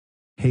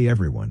Hey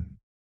everyone.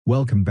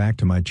 Welcome back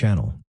to my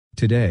channel.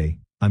 Today,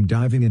 I'm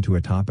diving into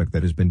a topic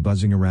that has been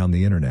buzzing around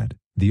the internet,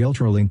 the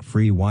Ultralink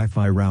free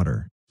Wi-Fi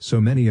router.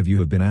 So many of you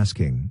have been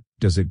asking,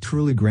 does it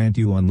truly grant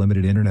you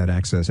unlimited internet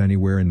access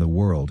anywhere in the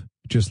world,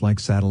 just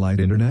like satellite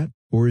internet,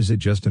 or is it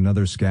just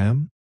another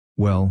scam?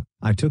 Well,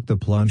 I took the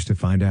plunge to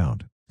find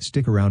out.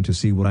 Stick around to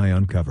see what I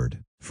uncovered.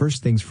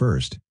 First things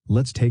first,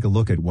 let's take a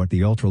look at what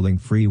the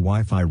Ultralink free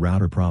Wi-Fi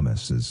router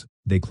promises.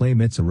 They claim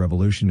it's a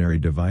revolutionary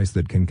device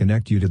that can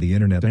connect you to the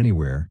internet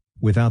anywhere,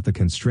 without the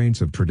constraints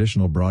of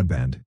traditional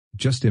broadband.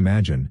 Just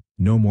imagine,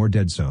 no more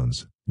dead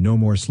zones, no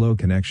more slow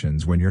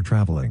connections when you're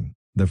traveling,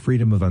 the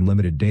freedom of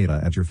unlimited data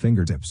at your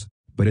fingertips.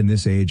 But in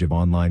this age of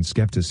online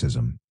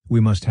skepticism, we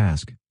must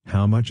ask,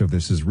 how much of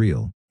this is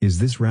real? Is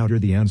this router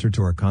the answer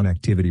to our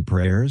connectivity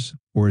prayers,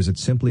 or is it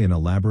simply an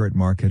elaborate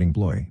marketing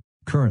ploy?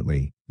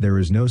 Currently, there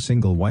is no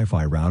single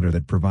Wi-Fi router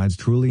that provides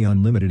truly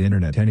unlimited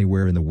internet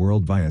anywhere in the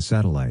world via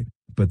satellite.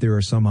 But there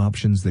are some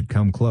options that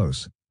come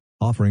close,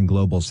 offering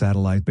global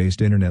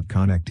satellite-based internet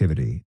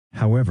connectivity.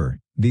 However,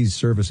 these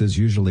services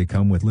usually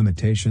come with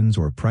limitations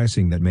or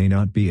pricing that may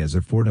not be as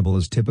affordable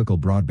as typical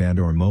broadband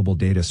or mobile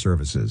data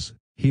services.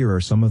 Here are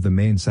some of the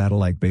main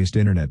satellite-based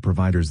internet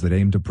providers that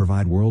aim to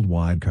provide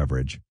worldwide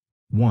coverage.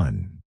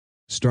 1.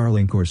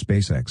 Starlink or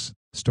SpaceX.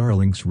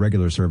 Starlink's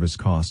regular service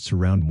costs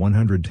around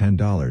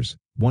 $110,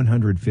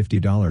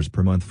 $150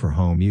 per month for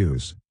home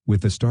use,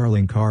 with the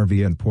Starlink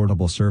RV and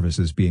portable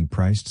services being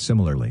priced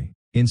similarly.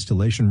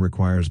 Installation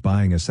requires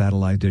buying a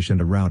satellite dish and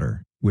a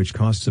router, which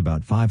costs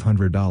about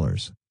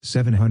 $500,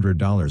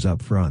 $700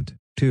 up front.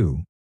 2.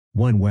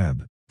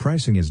 OneWeb.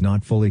 Pricing is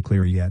not fully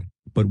clear yet,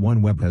 but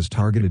OneWeb has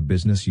targeted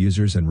business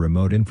users and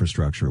remote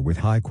infrastructure with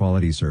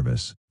high-quality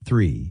service.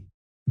 3.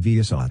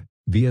 Viasat.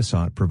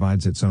 Viasat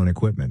provides its own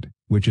equipment,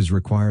 which is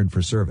required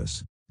for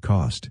service.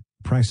 Cost.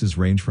 Prices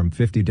range from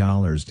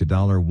 $50 to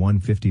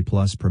 $150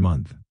 plus per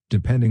month,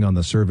 depending on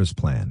the service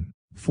plan.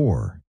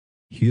 4.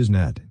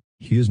 HughesNet.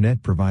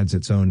 HughesNet provides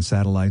its own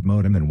satellite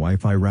modem and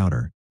Wi-Fi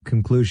router.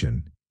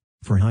 Conclusion.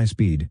 For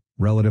high-speed,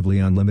 relatively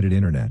unlimited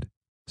internet,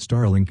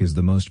 Starlink is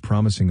the most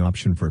promising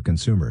option for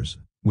consumers,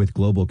 with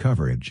global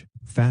coverage,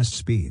 fast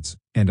speeds,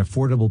 and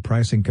affordable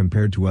pricing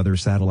compared to other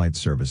satellite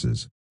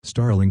services.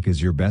 Starlink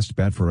is your best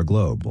bet for a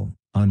global,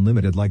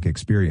 unlimited-like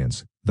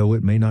experience, though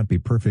it may not be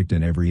perfect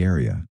in every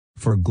area.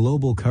 For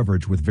global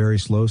coverage with very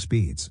slow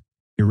speeds,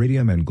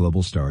 Iridium and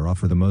Globalstar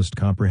offer the most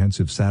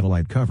comprehensive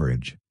satellite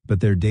coverage, but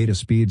their data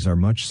speeds are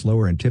much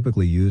slower and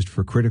typically used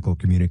for critical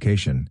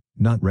communication,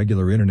 not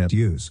regular internet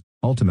use.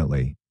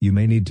 Ultimately, you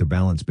may need to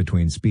balance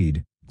between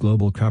speed,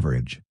 global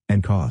coverage,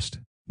 and cost.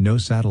 No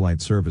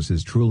satellite service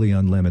is truly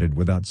unlimited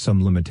without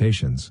some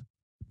limitations.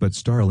 But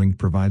Starlink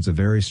provides a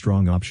very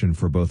strong option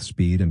for both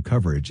speed and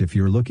coverage if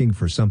you're looking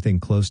for something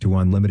close to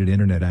unlimited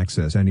internet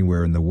access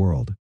anywhere in the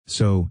world.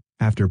 So,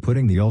 after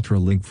putting the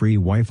Ultralink free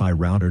Wi-Fi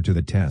router to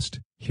the test,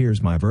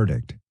 here's my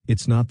verdict.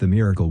 It's not the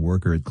miracle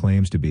worker it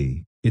claims to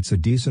be. It's a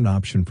decent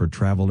option for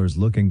travelers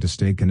looking to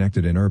stay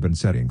connected in urban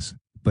settings,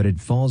 but it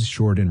falls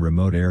short in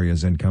remote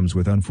areas and comes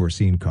with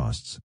unforeseen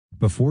costs.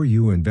 Before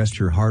you invest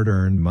your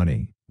hard-earned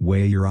money,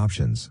 weigh your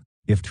options.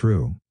 If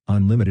true,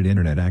 unlimited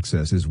internet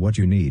access is what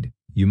you need,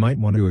 you might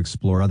want to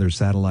explore other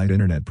satellite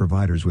internet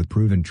providers with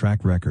proven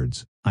track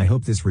records. I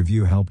hope this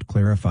review helped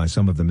clarify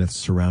some of the myths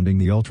surrounding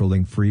the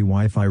Ultralink free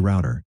Wi-Fi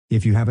router.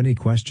 If you have any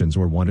questions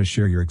or want to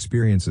share your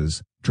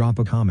experiences, drop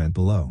a comment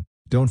below.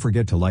 Don't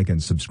forget to like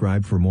and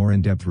subscribe for more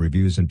in-depth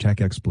reviews and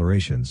tech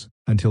explorations.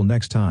 Until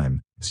next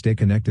time, stay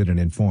connected and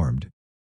informed.